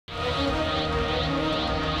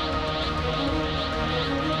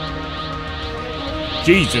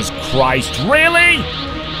Jesus Christ, really?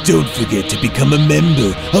 Don't forget to become a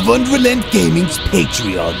member of UnrealEntGaming's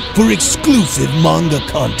Patreon for exclusive manga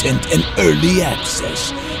content and early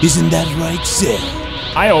access. Isn't that right, Seth?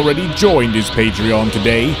 I already joined his Patreon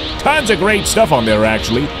today. Tons of great stuff on there,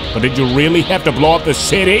 actually. But did you really have to blow up the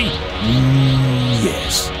city?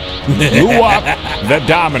 Yes. Blew up the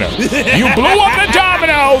dominoes. You blew up the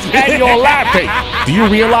dominoes and you're laughing. Do you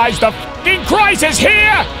realize the f***ing crisis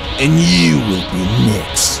here? And you will be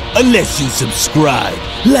next. Unless you subscribe,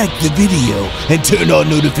 like the video, and turn on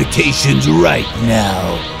notifications right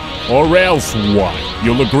now. Or else what?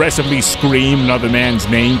 You'll aggressively scream another man's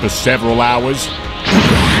name for several hours?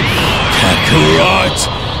 Kakarot!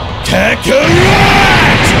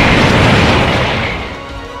 Kakarot!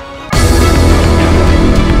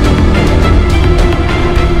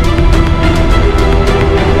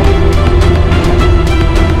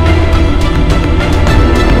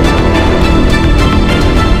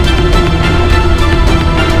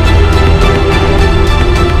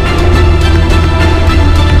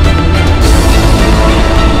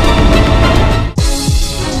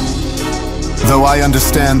 Though I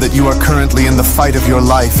understand that you are currently in the fight of your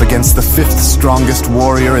life against the 5th strongest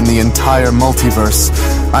warrior in the entire multiverse,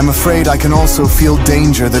 I'm afraid I can also feel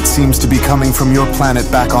danger that seems to be coming from your planet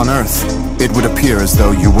back on Earth. It would appear as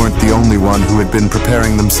though you weren't the only one who had been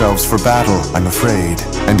preparing themselves for battle, I'm afraid.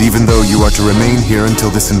 And even though you are to remain here until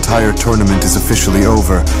this entire tournament is officially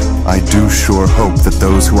over, I do sure hope that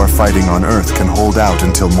those who are fighting on Earth can hold out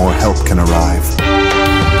until more help can arrive.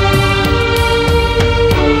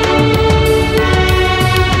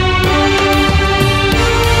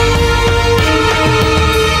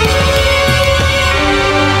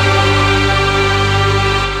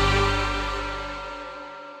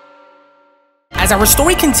 As our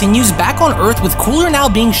story continues, back on Earth with Cooler now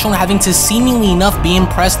being shown having to seemingly enough be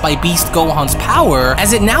impressed by Beast Gohan's power,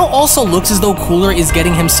 as it now also looks as though Cooler is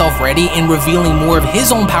getting himself ready and revealing more of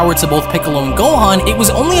his own power to both Piccolo and Gohan. It was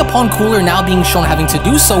only upon Cooler now being shown having to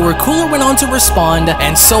do so where Cooler went on to respond,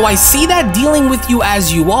 "And so I see that dealing with you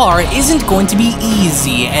as you are isn't going to be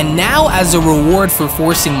easy, and now as a reward for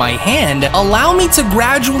forcing my hand, allow me to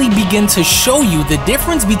gradually begin to show you the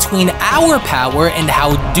difference between our power and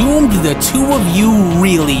how doomed the two of you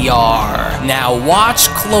really are." Now watch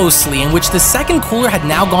closely, in which the second Cooler had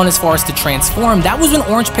now gone as far as to transform. That was when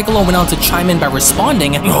Orange Piccolo went on to chime in by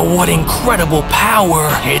responding, "Oh, what incredible power.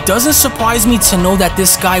 It doesn't surprise me to know that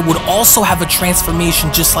this guy would also have a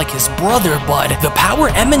transformation just like his brother, but the power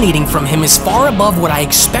emanating from him is far above what I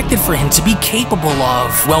expected for him to be capable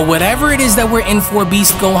of." Well, whatever it is that we're in for,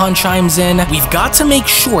 Beast Gohan chimes in, "We've got to make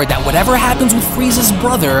sure that whatever happens with Frieza's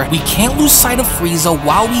brother, we can't lose sight of Frieza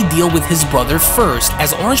while we deal with his brother first."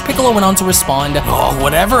 As Orange Piccolo went on to respond, "Oh,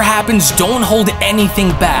 whatever happens, don't hold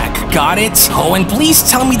anything back. Got it? Oh, and please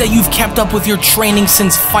tell me that you've kept up with your training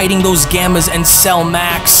since fighting those Gammas and Cell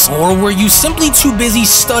Max, or were you simply too busy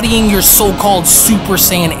studying your so-called Super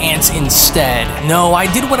Saiyan ants instead?" "No, I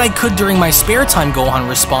did what I could during my spare time," Gohan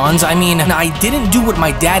responds. "I mean, I didn't do what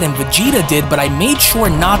my dad and Vegeta did, but I made sure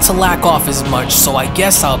not to lack off as much, so I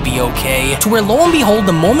guess I'll be okay." To where, lo and behold,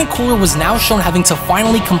 the moment Cooler was now shown having to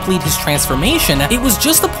finally complete his transformation, it was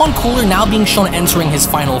just upon Cooler now being shown entering his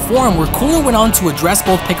final form where Cooler went on to address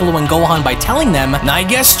both Piccolo and Gohan by telling them, "I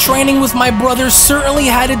guess training with my brother certainly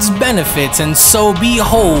had its benefits, and so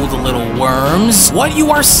behold, little worms. What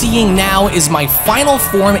you are seeing now is my final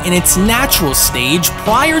form in its natural stage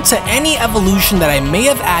prior to any evolution that I may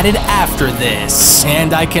have added after this.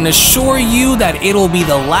 And I can assure you that it'll be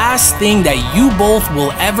the last thing that you both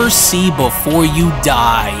will ever see before you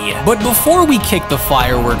die." But before we kick the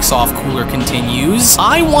fireworks off, Cooler continues,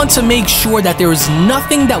 "I want to make sure that there is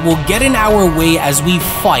nothing that will get in our way as we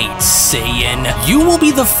fight, Saiyan. You will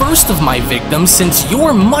be the first of my victims since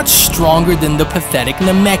you're much stronger than the pathetic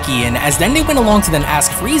Namekian." As then they went along to then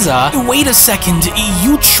ask Frieza, "Wait a second,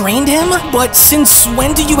 you trained him? But since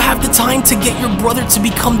when do you have the time to get your brother to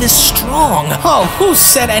become this strong?" "Oh, who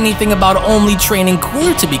said anything about only training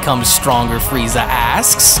Cooler to become stronger?" Frieza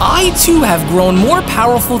asks. "I too have grown more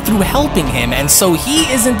powerful through helping him, and so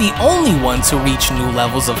he isn't the only one to reach new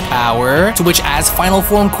levels of power." To which, as final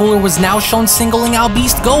form Cooler was now shown singling out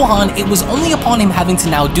Beast Gohan, it was only upon him having to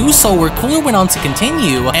now do so where Cooler went on to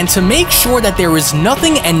continue, "And to make sure that there is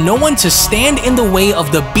nothing and no one to stand in the way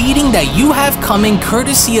of the beating that you have coming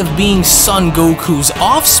courtesy of being Son Goku's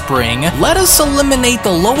offspring, let us eliminate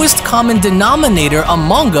the lowest common denominator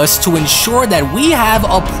among us to ensure that we have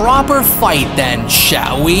a proper fight then,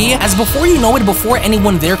 shall we?" As before you know it, before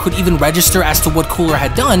anyone there could even register as to what Cooler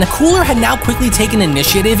had done, Cooler had now quickly taken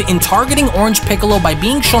initiative in targeting Orange Piccolo by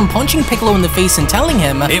being shown punching Piccolo in the face and telling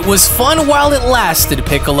him, "It was fun while it lasted,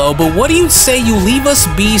 Piccolo, but what do you say you leave us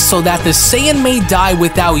be so that the Saiyan may die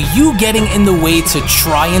without you getting in the way to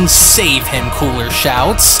try and save him," Cooler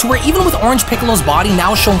shouts. To where even with Orange Piccolo's body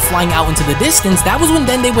now shown flying out into the distance, that was when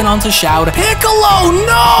then they went on to shout, "Piccolo,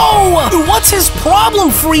 no! What's his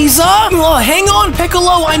problem, Frieza?" "Hang on,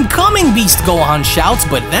 Piccolo, I'm coming," Beast Gohan shouts,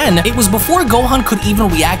 but then it was before Gohan could even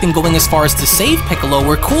react and going as far as to save Piccolo,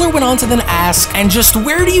 where Cooler went on to then ask, "And just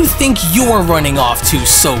where do you think you're running off to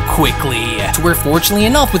so quickly?" To where fortunately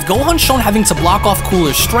enough, with Gohan shown having to block off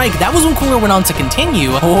Cooler's strike, that was when Cooler went on to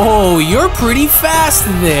continue, "Oh, you're pretty fast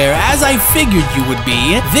there, as I figured you would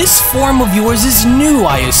be. This form of yours is new,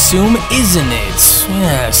 I assume, isn't it?"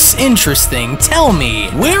 "Yes, interesting. Tell me,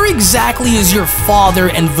 where exactly is your father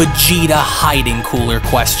and Vegeta hiding?" Cooler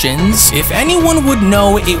questions. "If anyone would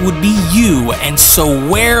know, it would be you, and so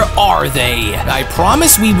where are they? I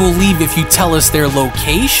promise we will leave if you tell us their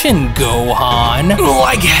location, Gohan."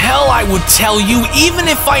 "Like hell I would tell you, even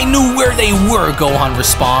if I knew where they were," Gohan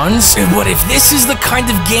responds. "But if this is the kind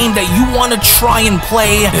of game that you want to try and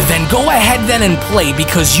play, then go ahead then and play,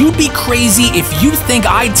 because you'd be crazy if you think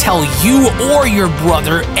I'd tell you or your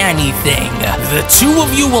brother anything. The two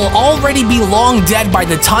of you will already be long dead by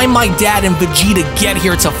the time my dad and Vegeta get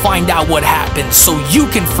here to find out what happened, so you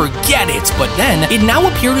can forget it." But then, it now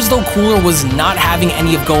appeared as though Cooler was not having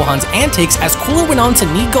any of Gohan's antics, as Cooler went on to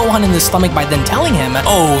knee Gohan in the stomach by then telling him,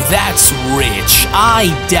 "Oh, that's rich.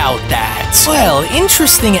 I doubt that." "Well,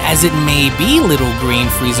 interesting as it may be, Little Green,"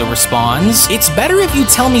 Frieza responds, "it's better if you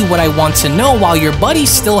tell me what I want to know while your buddies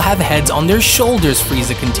still have heads on their shoulders,"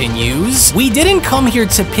 Frieza continues. "We didn't come here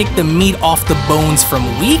to pick the meat off the bones from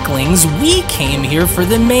weaklings, we came here for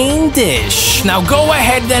the main dish. Now go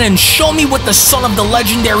ahead then and show me what the son of the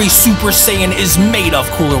legendary Super Saiyan is made of,"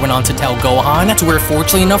 Cooler went on to tell Gohan, to where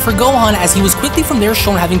fortunately enough for Gohan, as he was quickly from there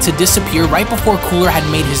shown having to disappear right before Cooler had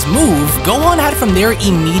made his move, Gohan had from there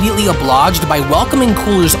immediately obliged by welcoming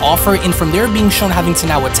Cooler's offer and from there being shown having to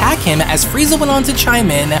now attack him, as Frieza went on to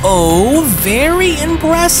chime in, "Oh, very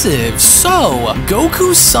impressive. So,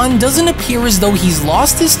 Goku's son doesn't appear as though he's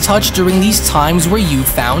lost his touch during these times where you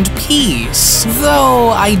found peace.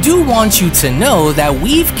 Though, I do want you to know that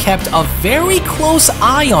we've kept a very close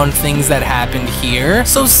eye on things that happened here,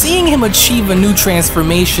 so seeing him achieve a new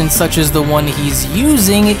transformation such as the one he's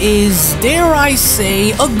using is, dare I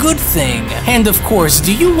say, a good thing. And of course,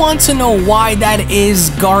 do you want to know why that is,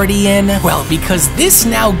 Guardian? Well, because this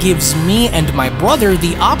now gives me and my brother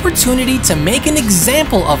the opportunity to make an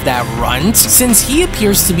example of that runt, since he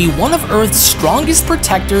appears to be one of Earth's strongest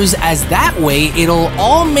protectors, as that way it'll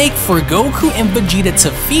all make for Goku and Vegeta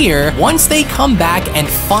to fear once they come back and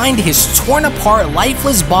find his torn apart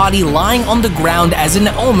lifeless body lying on the ground as an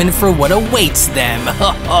omen for what awaits them."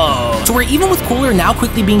 To where even with Cooler now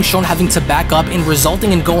quickly being shown having to back up and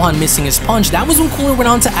resulting in Gohan missing his punch, that was when Cooler went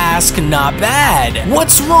on to ask, "Not bad.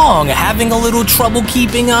 What's wrong? Having a little trouble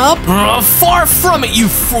keeping up?" "Far from it, you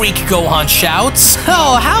freak," Gohan shouts.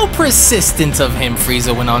 "Oh, how persistent of him,"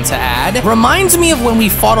 Frieza went on to add. "Reminds me of when we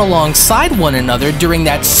fought alongside one another during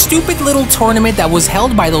that stupid little tournament that was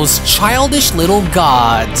held by those childish little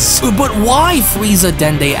gods." "But why?" Frieza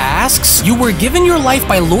Dende asks. "You were given your life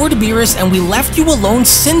by Lord Beerus and we left you alone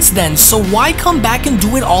since then, so why come back and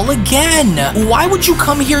do it all again? Why would you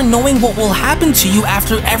come here knowing what will happen to you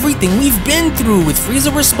after everything we've been through?" With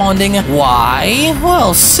Frieza responding, "Why?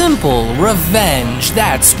 Well, simple. Revenge,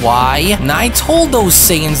 that's why. And I told those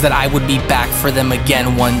Saiyans that I would be back for them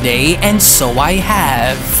again one day, and so I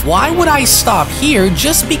have. Why would I stop here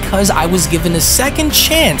just because I was given a second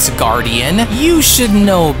chance, Guardian? You should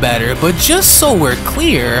know better, but just so we're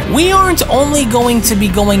clear, we aren't only going to be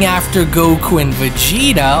going after Goku and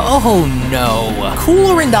Vegeta, oh no.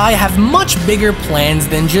 Cooler and I have much bigger plans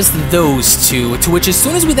than just those two," to which as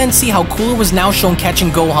soon as we then see how Cooler was now shown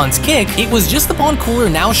catching Gohan's kick, it was just upon Cooler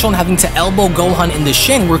now shown having to elbow Gohan in the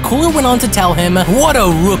shin, where Cooler went on to tell him, "What a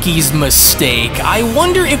rookie's mistake. I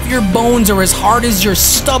wonder if your bones are as hard as your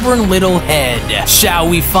stubborn little head. Shall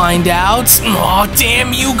we find out?" "Aw,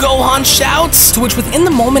 damn you," Gohan shouts. To which within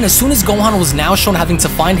the moment, as soon as Gohan was now shown having to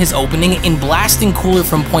find his opening in blasting Cooler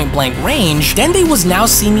from point blank range, Dende was now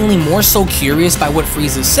seemingly more so curious by what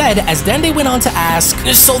Frieza said, as Dende went on to ask,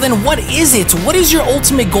 "So then what is it? What is your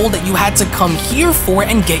ultimate goal that you had to come here for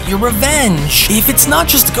and get your revenge? If it's not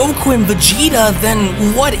just Goku and Vegeta, then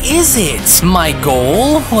what is it?" "My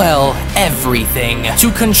goal? Well, everything. To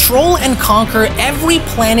control and conquer every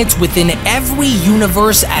planet within every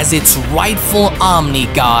universe as its rightful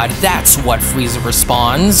Omni-God. That's what," Frieza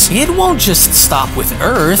responds. "It won't just stop with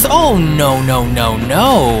Earth. Oh no, no, no,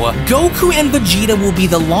 no. Goku and Vegeta Vegeta will be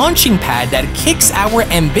the launching pad that kicks our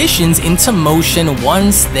ambitions into motion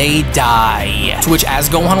once they die. To which, as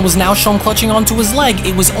Gohan was now shown clutching onto his leg,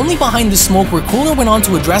 it was only behind the smoke where Cooler went on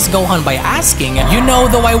to address Gohan by asking, "You know,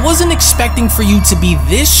 though I wasn't expecting for you to be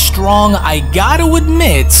this strong, I gotta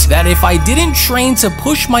admit that if I didn't train to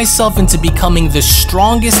push myself into becoming the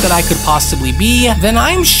strongest that I could possibly be, then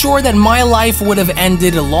I'm sure that my life would have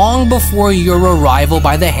ended long before your arrival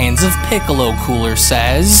by the hands of Piccolo," Cooler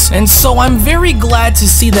says. And so I'm very glad to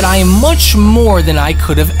see that I am much more than I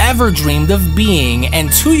could have ever dreamed of being,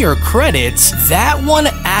 and to your credit, that one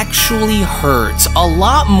actually hurt. A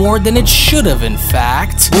lot more than it should have, in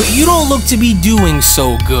fact. But you don't look to be doing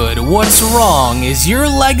so good. What's wrong? Is your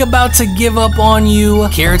leg about to give up on you?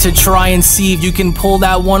 Care to try and see if you can pull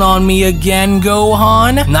that one on me again,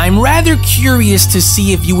 Gohan? And I'm rather curious to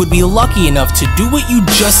see if you would be lucky enough to do what you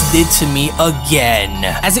just did to me again.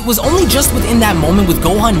 As it was only just within that moment, with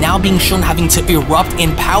Gohan now being shown having to erupt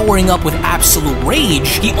and powering up with absolute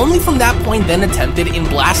rage, he only from that point then attempted in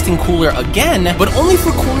blasting Cooler again, but only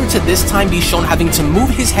for Cooler to this time be shown having to move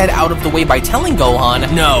his head out of the way by telling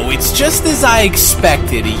Gohan, "No, it's just as I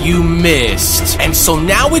expected, you missed. And so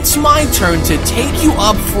now it's my turn to take you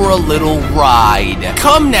up for a little ride.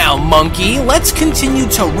 Come now, monkey, let's continue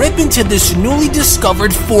to rip into this newly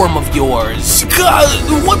discovered form of yours." God,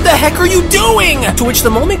 what the heck are you doing? To which the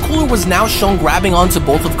moment Cooler was now shown grabbing onto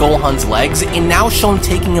both of Gohan's legs and now shown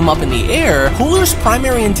taking him up in the air, Cooler's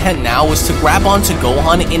primary intent now was to grab onto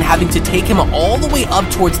Gohan and having to take him all the way up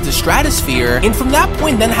towards the stratosphere, and from that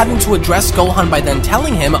point then having to address Gohan by then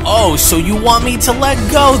telling him, "Oh, so you want me to let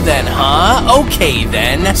go then, huh? Okay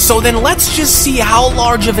then. So then let's just see how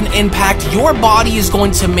large of an impact your body is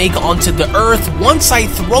going to make onto the earth once I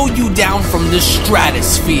throw you down from the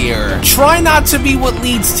stratosphere. Try not to be what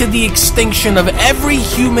leads to the extinction of every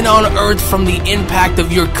human on earth from the impact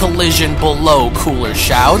of your collision below," Cooler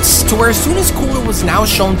shouts. To where as soon as Cooler was now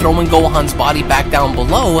shown throwing Gohan's body back down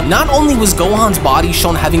below, not only was Gohan's body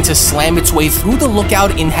shown having to slam its way through the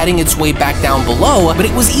lookout and heading its way back down below, but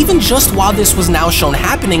it was even just while this was now shown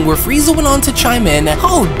happening where Frieza went on to chime in,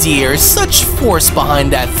 "Oh dear, such force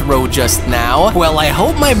behind that throw just now. Well, I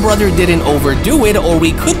hope my brother didn't overdo it, or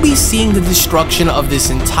we could be seeing the destruction of this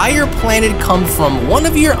entire planet come from one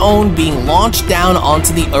of your own being launched down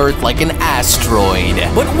onto the earth like an asteroid.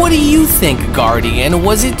 But what do you think, Guardian?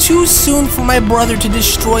 Was it too soon for my brother to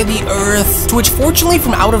destroy the earth?" To which, fortunately,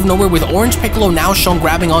 from out of nowhere, with Orange Piccolo now shown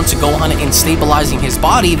grabbing onto Gohan and stabilizing his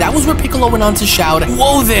body, that was where Piccolo went on to shout,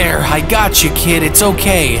 "Whoa there, I got you, kid, it's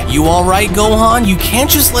okay. You alright, Gohan? You can't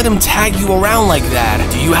just let him tag you around like that.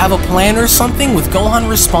 Do you have a plan or something?" With Gohan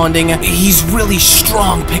responding, "He's really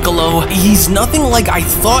strong, Piccolo. He's nothing like I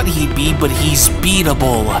thought he'd be, but he's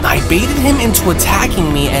beatable. I baited him into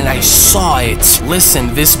attacking me and I saw it.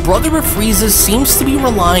 Listen, this brother of Frieza's seems to be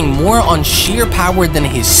relying more on sheer power than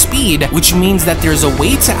his speed, which means that there's a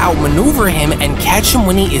way to outmaneuver him and catch him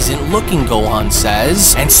when he isn't looking," Gohan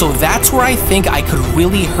says. "And so that's where I think I could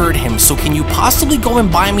really hurt him, so can you possibly go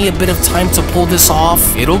and buy me a bit of time to pull this off?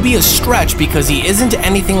 It'll be a stretch because he isn't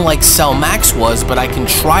anything like Cell Max was, but I can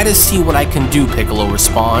try to see what I can do," Piccolo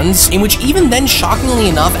responds. In which, even then, shockingly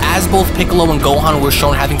enough, as both Piccolo and Gohan were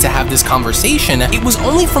shown having to have this conversation, it was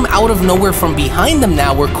only from out of nowhere from behind them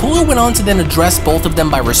now where Cooler went on to then address both of them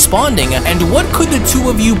by responding, "And what could the two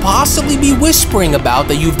of you possibly be whispering about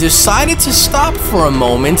that you've decided to stop for a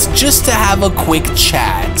moment just to have a quick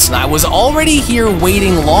chat? I was already here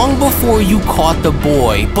waiting long before you caught the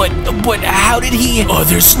boy, but how did he? Oh,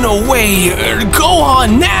 there's no way.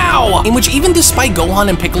 Gohan, now!" In which, even despite Gohan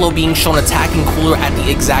and Piccolo being shown attacking Cooler at the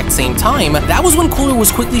exact same time, that was when Cooler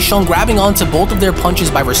was quickly shown grabbing onto both of their punches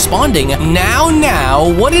by responding, Now,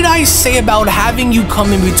 what did I say about having you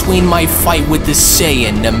come in between my fight with the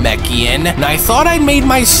Saiyan, Namekian? And I thought I'd made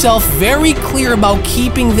myself very clear about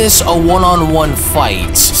keeping this a one-on-one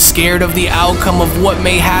fight. Scared of the outcome of what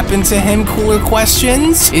may happen to him?" Cooler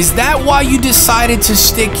questions. "Is that why you decided to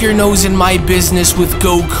stick your nose in my business with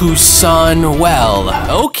Goku's son? Well,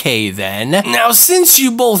 okay then. Now, since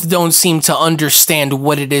you both don't seem to understand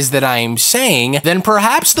what it is that I am saying, then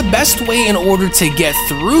perhaps the best way in order to get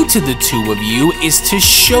through to the two of you is to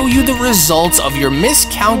show you the results of your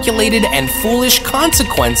miscalculated and foolish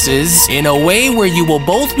consequences in a way where you will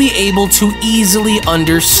both be able to easily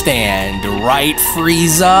understand. Right,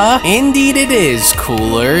 Frieza?" Frieza? Indeed it is,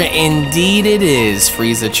 Cooler. Indeed it is,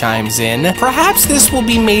 Frieza chimes in. Perhaps this will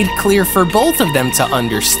be made clear for both of them to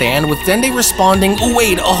understand, with Dende responding,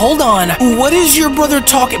 wait, hold on. What is your brother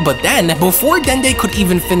talking? But then, before Dende could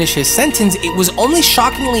even finish his sentence, it was only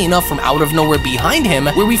shockingly enough from out of nowhere behind him,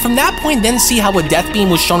 where we from that point then see how a death beam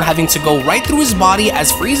was shown having to go right through his body,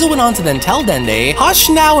 as Frieza went on to then tell Dende, hush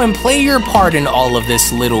now and play your part in all of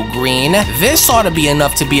this, little green. This ought to be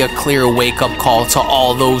enough to be a clear wake-up call to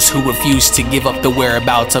all those who refuse to give up the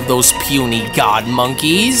whereabouts of those puny god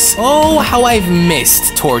monkeys. Oh, how I've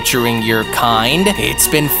missed torturing your kind. It's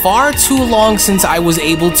been far too long since I was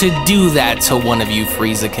able to do that to one of you,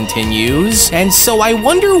 Frieza continues. And so I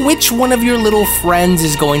wonder which one of your little friends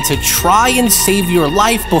is going to try and save your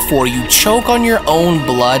life before you choke on your own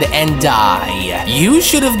blood and die. You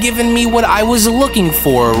should have given me what I was looking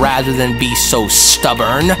for rather than be so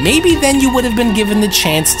stubborn. Maybe then you would have been given the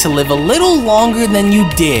chance to live a little longer than you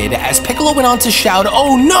did, as Piccolo went on to shout,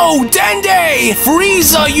 oh no, Dende!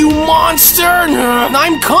 Frieza, you monster!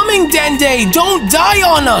 I'm coming, Dende! Don't die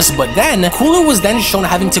on us! But then, Cooler was then shown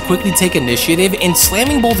having to quickly take initiative in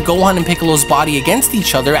slamming both Gohan and Piccolo's body against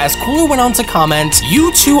each other, as Cooler went on to comment,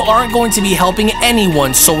 you two aren't going to be helping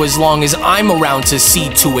anyone so as long as I'm around to see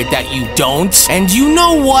to it that you don't. And you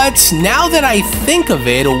know what? Now that I think of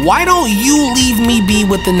it, why don't you leave me be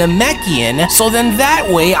with the Namekian, so then that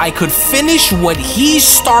way I could finish what he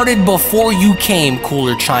started before you came,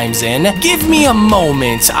 Cooler chimes in. Give me a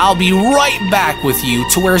moment, I'll be right back with you,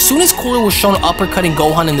 to where as soon as Cooler was shown uppercutting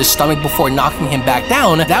Gohan in the stomach before knocking him back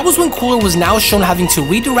down, that was when Cooler was now shown having to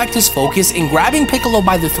redirect his focus in grabbing Piccolo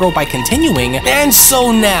by the throat by continuing, and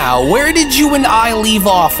so now, where did you and I leave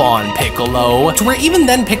off on, Piccolo? To where even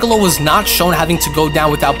then Piccolo was not shown having to go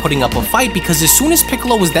down without putting up a fight, because as soon as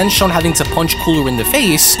Piccolo was then shown having to punch Cooler in the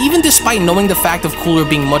face, even despite knowing the fact of Cooler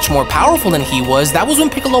being much more powerful than he was, that was when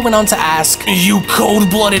Piccolo went on to ask, you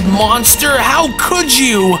cold-blooded monster, how could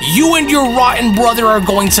you? You and your rotten brother are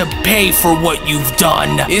going to pay for what you've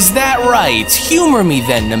done. Is that right? Humor me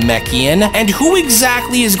then, Namekian. And who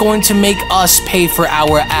exactly is going to make us pay for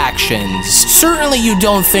our actions? Certainly you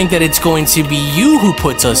don't think that it's going to be you who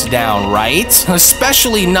puts us down, right?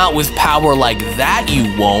 Especially not with power like that,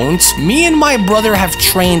 you won't. Me and my brother have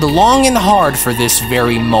trained long and hard for this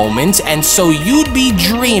very moment, and so you'd be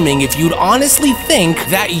dreaming if you'd honestly think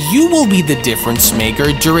that you will be the difference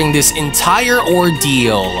maker during this entire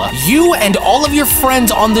ordeal. You and all of your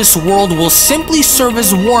friends on this world will simply serve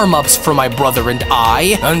as warm-ups for my brother and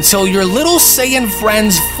I, until your little Saiyan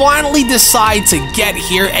friends finally decide to get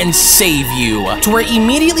here and save you. To where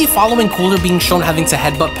immediately following Cooler being shown having to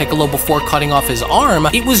headbutt Piccolo before cutting off his arm,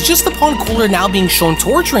 it was just upon Cooler now being shown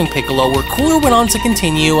torturing Piccolo where Cooler went on to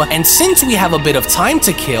continue, and since we have a bit of time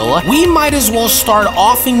to kill, we might as well start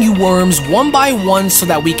offing you worms one by one so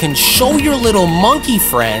that we can show your little monkey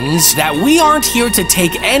friends that we aren't here to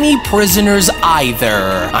take any prisoners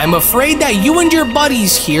either. I'm afraid that you and your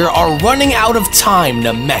buddies here are running out of time,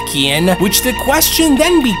 Namekian, which the question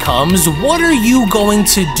then becomes, what are you going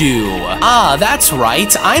to do? Ah, that's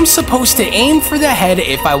right, I'm supposed to aim for the head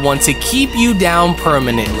if I want to keep you down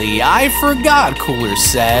permanently. I forgot, Cooler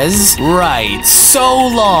says. Right, so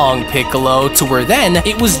long, Piccolo, to where then,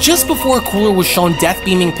 it was just before Cooler was shown death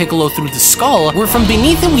beaming Piccolo through the skull, where from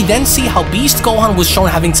beneath him we then see how Beast Gohan was shown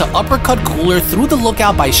having to uppercut Cooler through the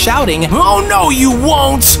lookout by shouting, oh no you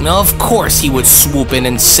won't! Of course he would swoop in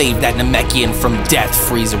and save that Namekian from death,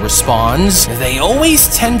 Frieza responds. They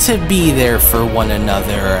always tend to be there for one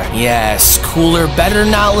another. Yes, Cooler better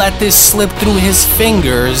not let this slip through his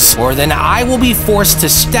fingers, or then I will be forced to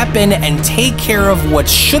step in and take care of what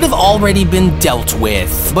should have already been dealt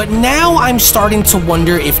with. But now I'm starting to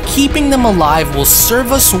wonder if keeping them alive will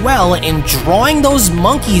serve us well in drawing those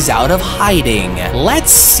monkeys out of hiding.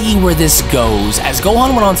 Let's see where this goes, as Gohan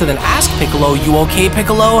went on to then ask Piccolo, you okay,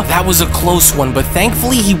 Piccolo? That was a close one, but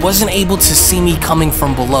thankfully he wasn't able to see me coming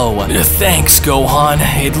from below. Thanks, Gohan.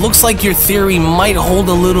 It looks like your theory might hold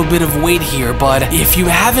a little bit of weight here, but if you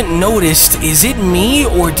haven't noticed, is it me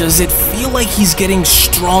or does it feel like he's getting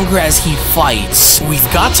stronger as he fights?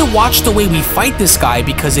 We've got to watch the way we fight this guy,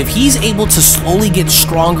 because if he's able to slowly get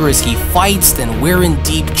stronger as he fights, then we're in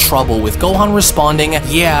deep trouble, with Gohan responding,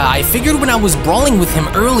 yeah, I figured when I was brawling with him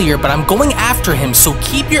earlier, but I'm going after him, so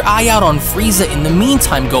keep your eye out on Frieza in the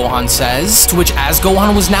meantime, Gohan says. To which, as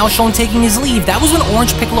Gohan was now shown taking his leave, that was when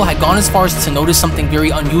Orange Piccolo had gone as far as to notice something very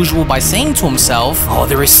unusual by saying to himself, oh,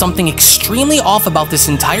 there is something extremely off about this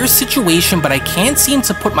entire situation, but I can't seem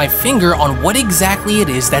to put my finger on what exactly it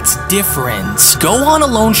is that's different. Gohan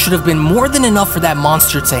alone should have been more than enough for that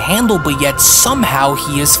monster to handle, but yet somehow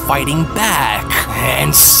he is fighting back.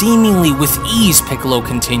 And seemingly with ease, Piccolo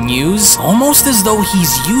continues, almost as though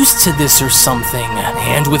he's used to this or something.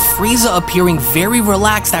 And with Frieza appearing very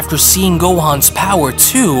relaxed after seeing Gohan's power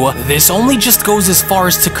too, this only just goes as far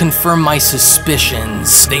as to confirm my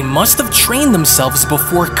suspicions. They must have trained themselves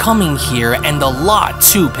before coming here, and a lot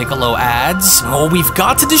too, Piccolo adds. Oh, we've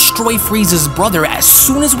got to destroy Frieza's brother as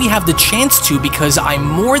soon as we have the chance to, because I'm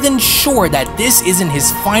more than sure that this isn't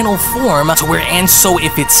his final form, and so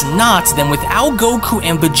if it's not, then without Goku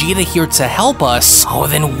and Vegeta here to help us, oh,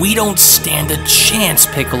 then we don't stand a chance,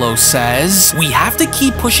 Piccolo says. We have to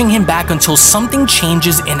keep pushing him back until something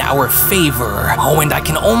changes in our favor. Oh, and I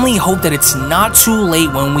can only hope that it's not too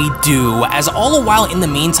late when we do, as all the while in the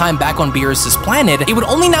meantime back on Beerus' planet, it would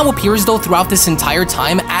only now appear as though throughout this entire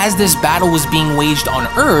time as this battle was being waged on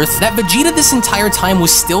Earth, that Vegeta this entire time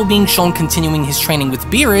was still being shown continuing his training with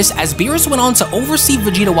Beerus, as Beerus went on to oversee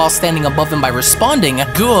Vegeta while standing above him by responding,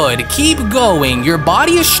 "Good, keep going, your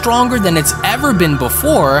body is stronger than it's ever been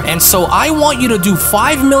before, and so I want you to do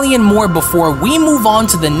 5 million more before we move on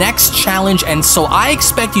to the next challenge, and so I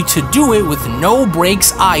expect you to do it with no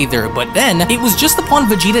breaks either." But then, it was just upon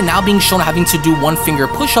Vegeta now being shown having to do one-finger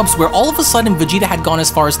push-ups where all of a sudden Vegeta had gone as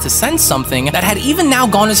far as to sense something that had even now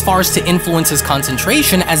gone as far as to influence his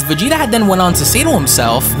concentration, as Vegeta had then went on to say to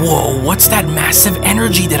himself, "Whoa, what's that massive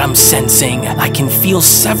energy that I'm sensing? I can feel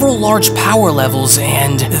several large power levels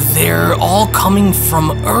and they're all coming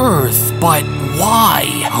from Earth, but why?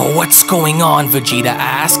 What's going on?" Vegeta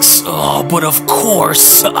asks. "Oh, but of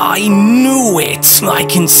course, I knew it. I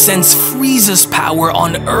can sense Frieza's power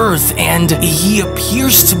on Earth, and he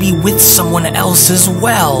appears to be with someone else as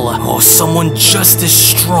well. Oh, someone just as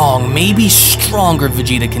strong, maybe stronger,"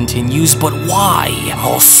 Vegeta continues, "but why?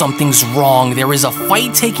 Oh, something's wrong. There is a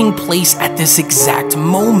fight taking place at this exact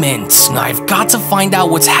moment. I've got to find out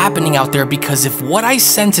what's happening out there, because if what I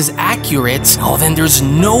sense is accurate, oh, then there's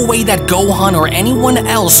no way that Gohan or anyone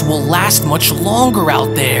else will last much longer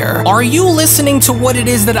out there. Are you listening to what it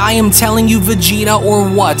is that I am telling you, Vegeta, or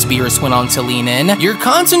what?" Beerus went on to lean in. "Your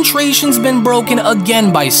concentration's been broken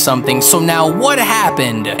again by something, so now what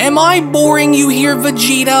happened? Am I boring you here,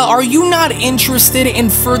 Vegeta? Are you not interested in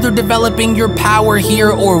further developing your power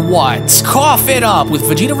here, or what?" Cough it up, with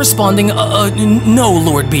Vegeta responding, no,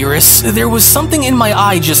 Lord Beerus. There was something in my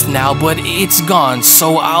eye just now, but it's gone,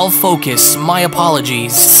 so I'll focus. My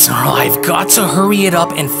apologies. I've got to hurry it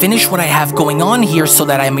up and finish what I have going on here so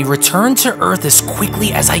that I may return to Earth as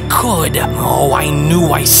quickly as I could. Oh, I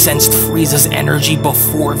knew I sensed Frieza's energy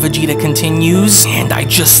before, Vegeta continues, and I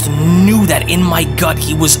just knew that in my gut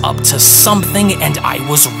he was up to something, and I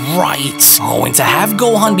was right. Oh, and to have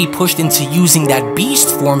Gohan be pushed into using that beast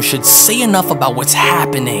form should say enough about what's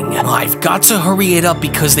happening. I've got to hurry it up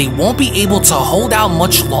because they won't be able to hold out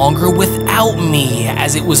much longer without me,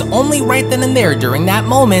 as it was only right then and there during that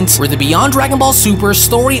moment where the Beyond Dragon Ball Super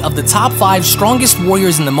story of the top 5 strongest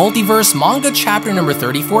warriors in the multiverse manga chapter number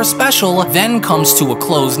 34 special then comes to a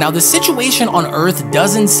close. Now, the situation on Earth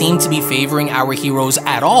doesn't seem to be favoring our heroes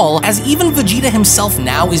at all, as even Vegeta himself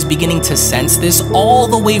now is beginning to sense this all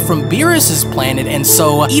the way from Beerus' planet, and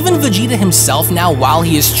so even Vegeta himself now, while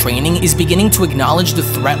he is training, is beginning to acknowledge the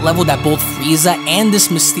threat level that both Frieza and this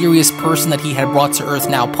mysterious person that he had brought to Earth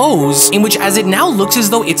now pose, in which as it now looks as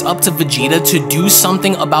though it's up to Vegeta to do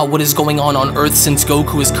something about what is going on Earth since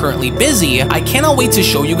Goku is currently busy. I cannot wait to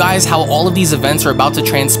show you guys how all of these events are about to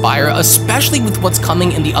transpire, especially with what's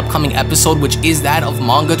coming in the upcoming episode, which is that of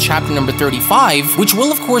manga chapter number 35, which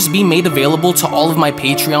will of course be made available to all of my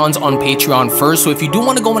Patreons on Patreon first. So if you do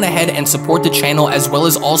want to go on ahead and support the channel as well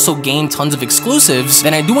as also gain tons of exclusives,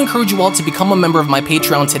 then I do encourage you all to become a member of my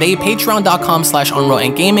Patreon today,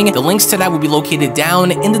 patreon.com/UnrealEntGaming. The links to that will be located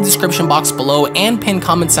down in the description box below and pinned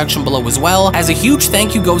comment section below as well. As a huge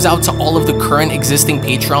thank you goes out to all of the current existing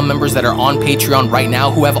Patreon members that are on Patreon right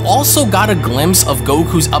now who have also got a glimpse of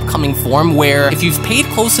Goku's upcoming form, where if you've paid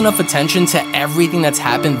close enough attention to everything that's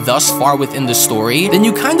happened thus far within the story, then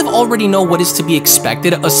you kind of already know what is to be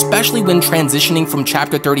expected, especially when transitioning from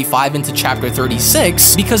chapter 35 into chapter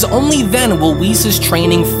 36, because only then will Whis'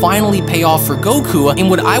 training finally pay off for Goku in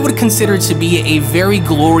what I would consider to be a very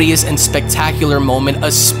glorious and spectacular moment,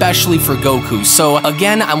 especially for Goku. So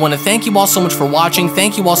again, I want to thank you all so much for watching,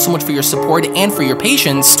 thank you all so much for your support and for your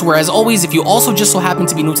patience, where as always, if you also just so happen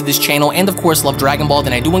to be new to this channel and of course love Dragon Ball,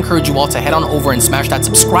 then I do encourage you all to head on over and smash that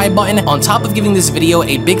subscribe button, on top of giving this video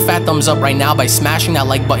a big fat thumbs up right now by smashing that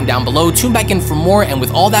like button down below. Tune back in for more, and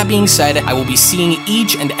with all that being said, I will be seeing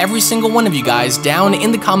each and every single one of you guys down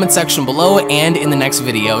in the comment section below and in the next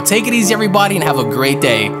video. Take it easy everybody and have a great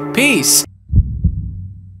day. Peace!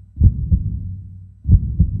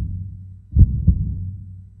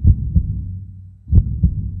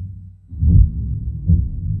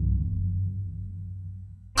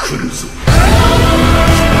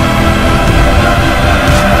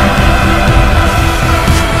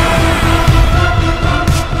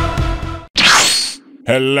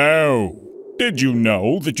 Hello! Did you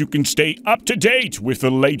know that you can stay up to date with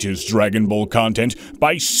the latest Dragon Ball content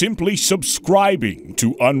by simply subscribing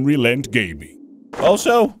to UnrealEntGaming?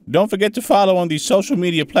 Also, don't forget to follow on these social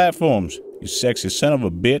media platforms, you sexy son of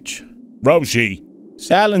a bitch. Roshi!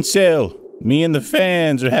 Silent Cell, me and the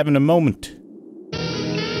fans are having a moment.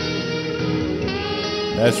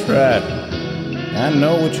 That's right. I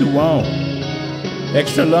know what you want.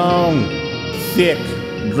 Extra long, thick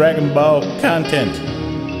Dragon Ball content.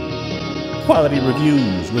 Quality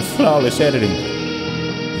reviews with flawless editing.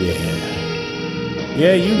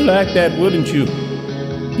 Yeah, you'd like that, wouldn't you?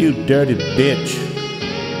 You dirty bitch.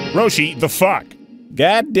 Roshi, the fuck?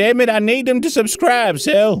 God damn it, I need them to subscribe,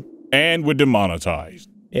 Cell. And we're demonetized.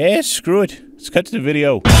 Yeah, screw it. Let's cut to the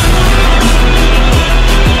video.